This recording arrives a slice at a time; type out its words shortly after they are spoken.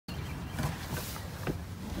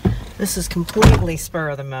This is completely spur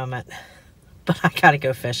of the moment, but I gotta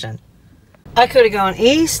go fishing. I could have gone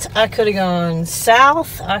east, I could have gone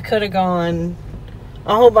south, I could have gone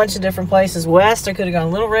a whole bunch of different places west. I could have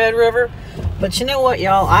gone Little Red River, but you know what,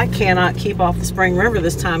 y'all? I cannot keep off the Spring River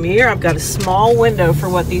this time of year. I've got a small window for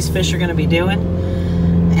what these fish are going to be doing,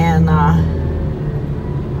 and I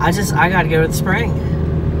got to go to the spring.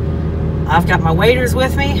 I've got my waders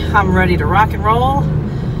with me. I'm ready to rock and roll.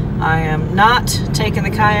 I am not taking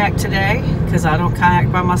the kayak today because I don't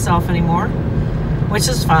kayak by myself anymore, which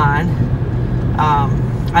is fine.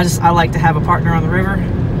 I like to have a partner on the river,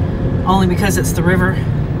 only because it's the river,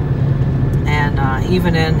 and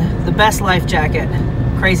even in the best life jacket,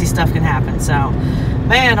 crazy stuff can happen. So,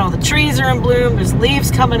 man, all the trees are in bloom, there's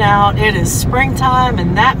leaves coming out, it is springtime,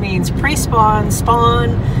 and that means pre-spawn,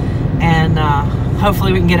 spawn, and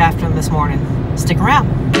hopefully we can get after them this morning. Stick around.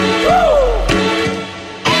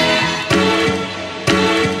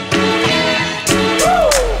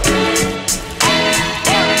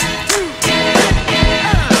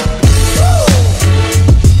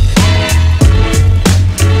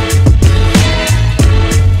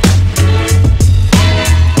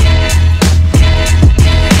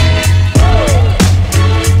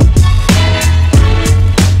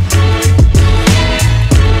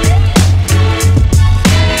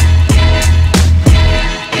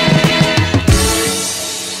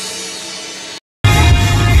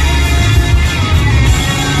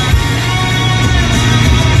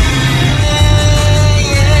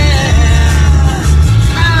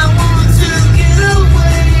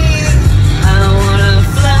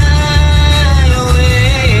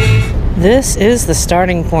 This is the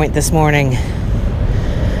starting point this morning.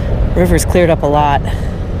 River's cleared up a lot.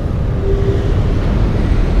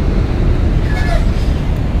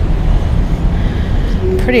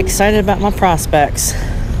 Pretty excited about my prospects.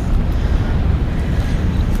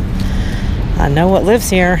 I know what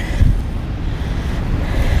lives here,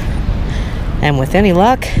 and with any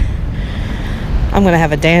luck, I'm gonna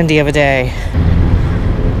have a dandy of a day.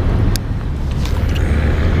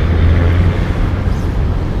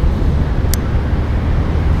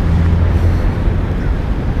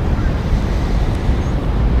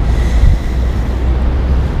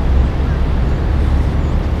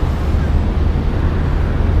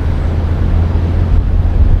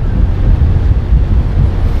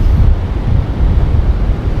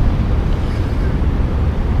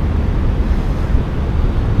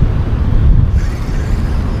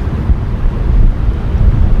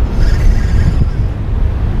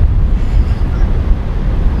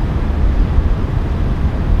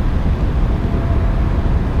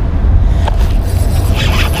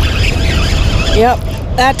 Yep,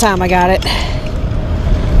 that time I got it.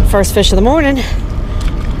 First fish of the morning.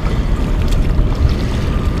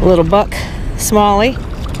 A little buck smallie.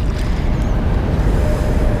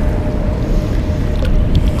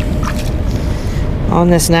 On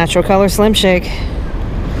this natural color Slim Shake.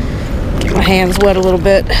 Get my hands wet a little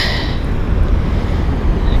bit.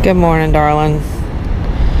 Good morning, darling.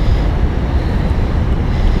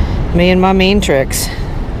 Me and my mean tricks.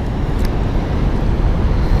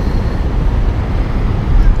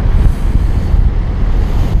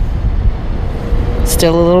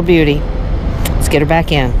 Still a little beauty. Let's get her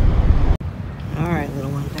back in. All right, little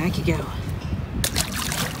one, back you go.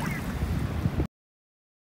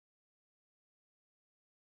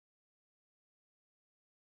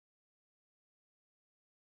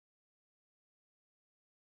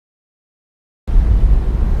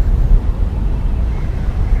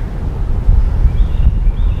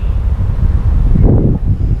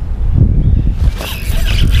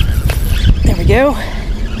 There we go.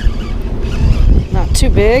 Not too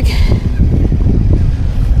big.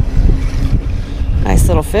 Nice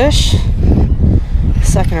little fish.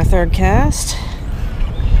 Second or third cast.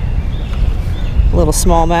 Little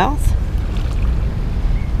smallmouth.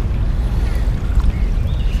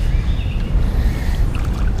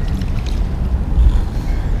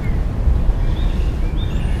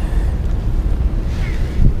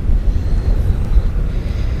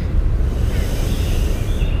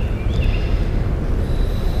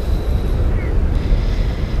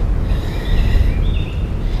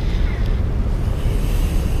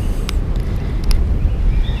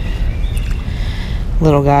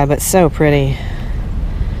 Little guy, but so pretty.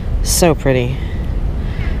 So pretty.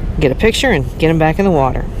 Get a picture and get him back in the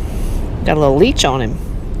water. Got a little leech on him.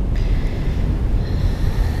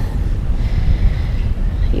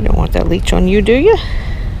 You don't want that leech on you, do you?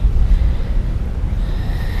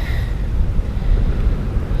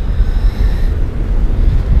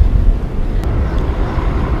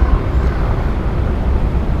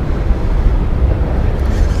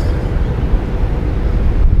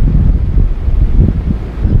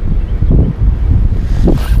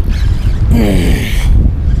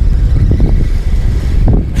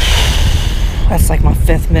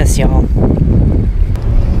 y'all.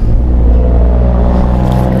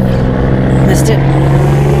 Missed it.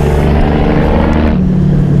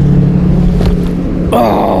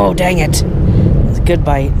 Oh, dang it. It was a good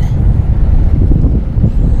bite.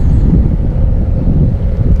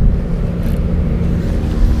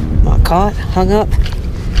 Not caught, hung up.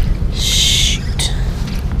 Shoot.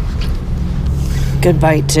 Good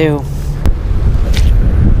bite too.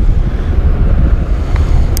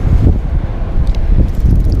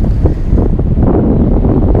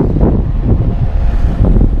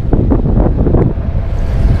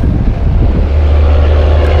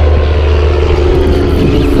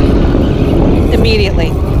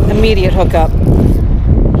 Immediate hookup.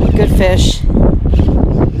 Good fish.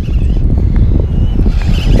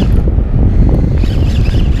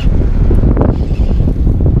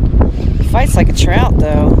 Fights like a trout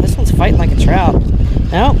though. This one's fighting like a trout.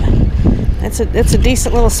 Nope. It's a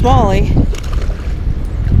decent little smallie.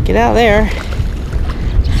 Get out of there.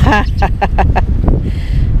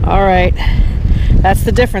 Alright. That's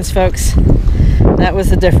the difference, folks. That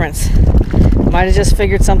was the difference. Might have just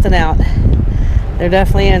figured something out. They're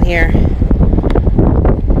definitely in here.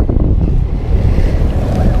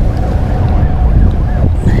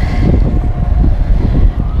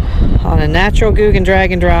 On a natural Googan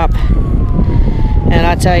drag and drop. And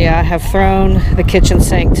I tell you, I have thrown the kitchen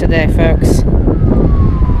sink today, folks.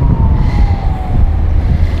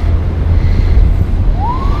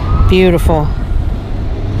 Beautiful.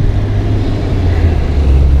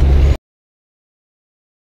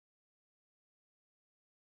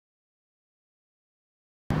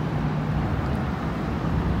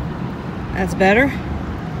 That's better.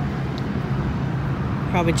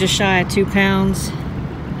 Probably just shy of 2 pounds.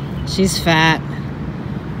 She's fat.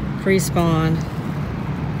 Pre-spawn.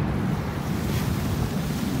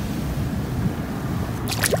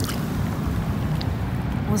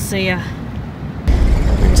 We'll see ya.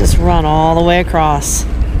 And just run all the way across.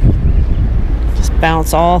 Just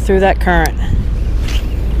bounce all through that current.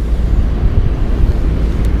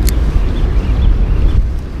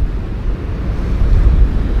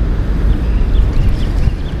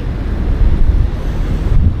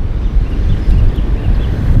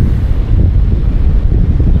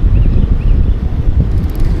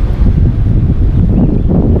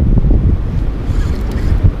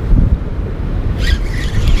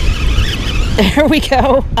 There we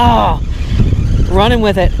go. Oh, running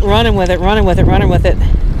with it, running with it, running with it, running with it.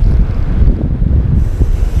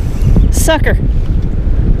 Sucker.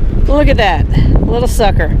 Look at that. Little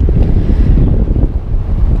sucker.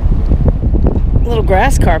 Little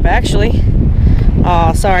grass carp, actually.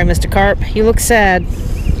 Oh, sorry, Mr. Carp. You look sad.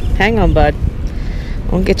 Hang on, bud.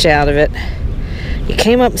 I'll get you out of it. You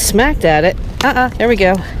came up and smacked at it. There we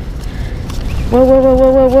go. Whoa, whoa, whoa,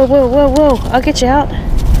 whoa, whoa, whoa, whoa, whoa. I'll get you out.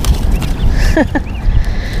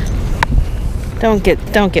 Don't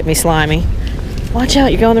get me slimy. Watch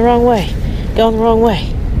out, you're going the wrong way. Going the wrong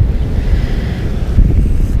way.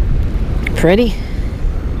 Pretty.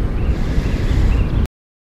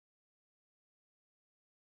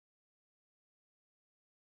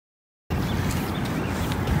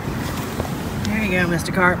 There you go,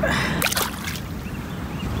 Mr. Carp.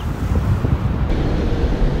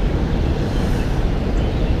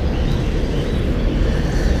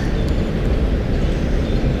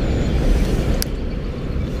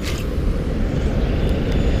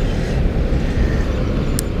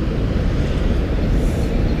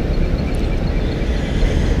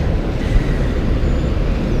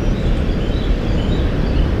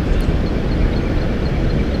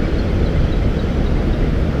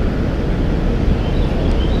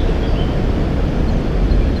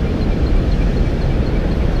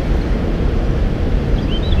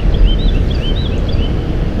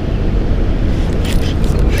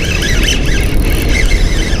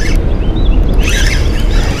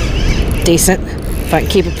 Decent, if I can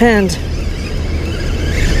keep it pinned.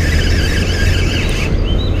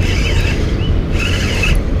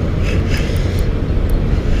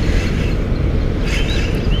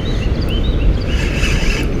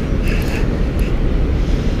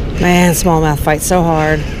 Man, smallmouth fights so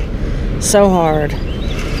hard. So hard.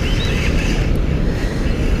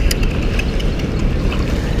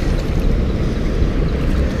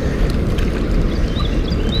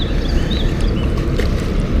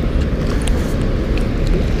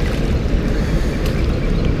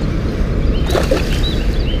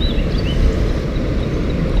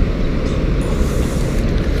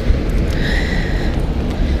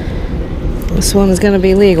 This one is going to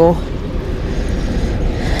be legal.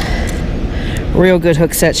 Real good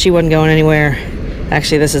hook set. She wasn't going anywhere.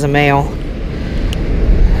 Actually, this is a male.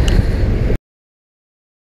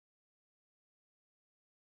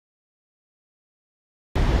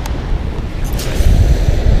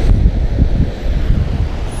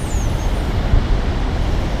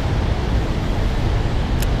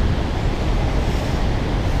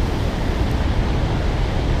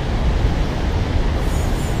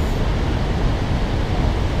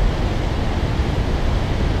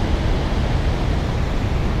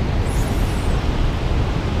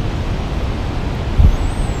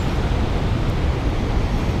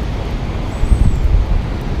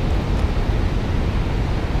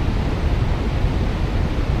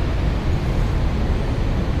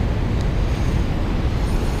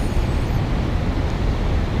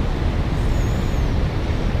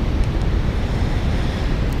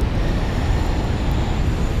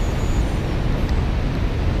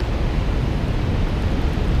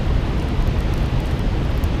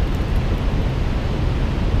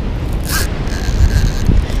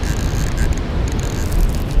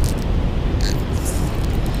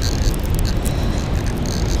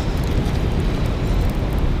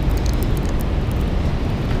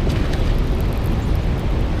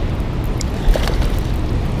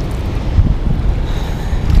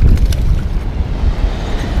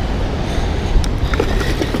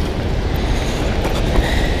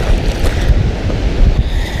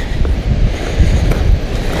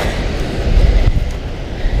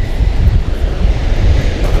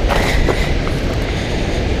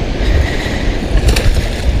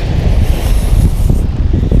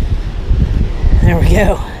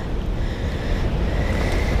 go.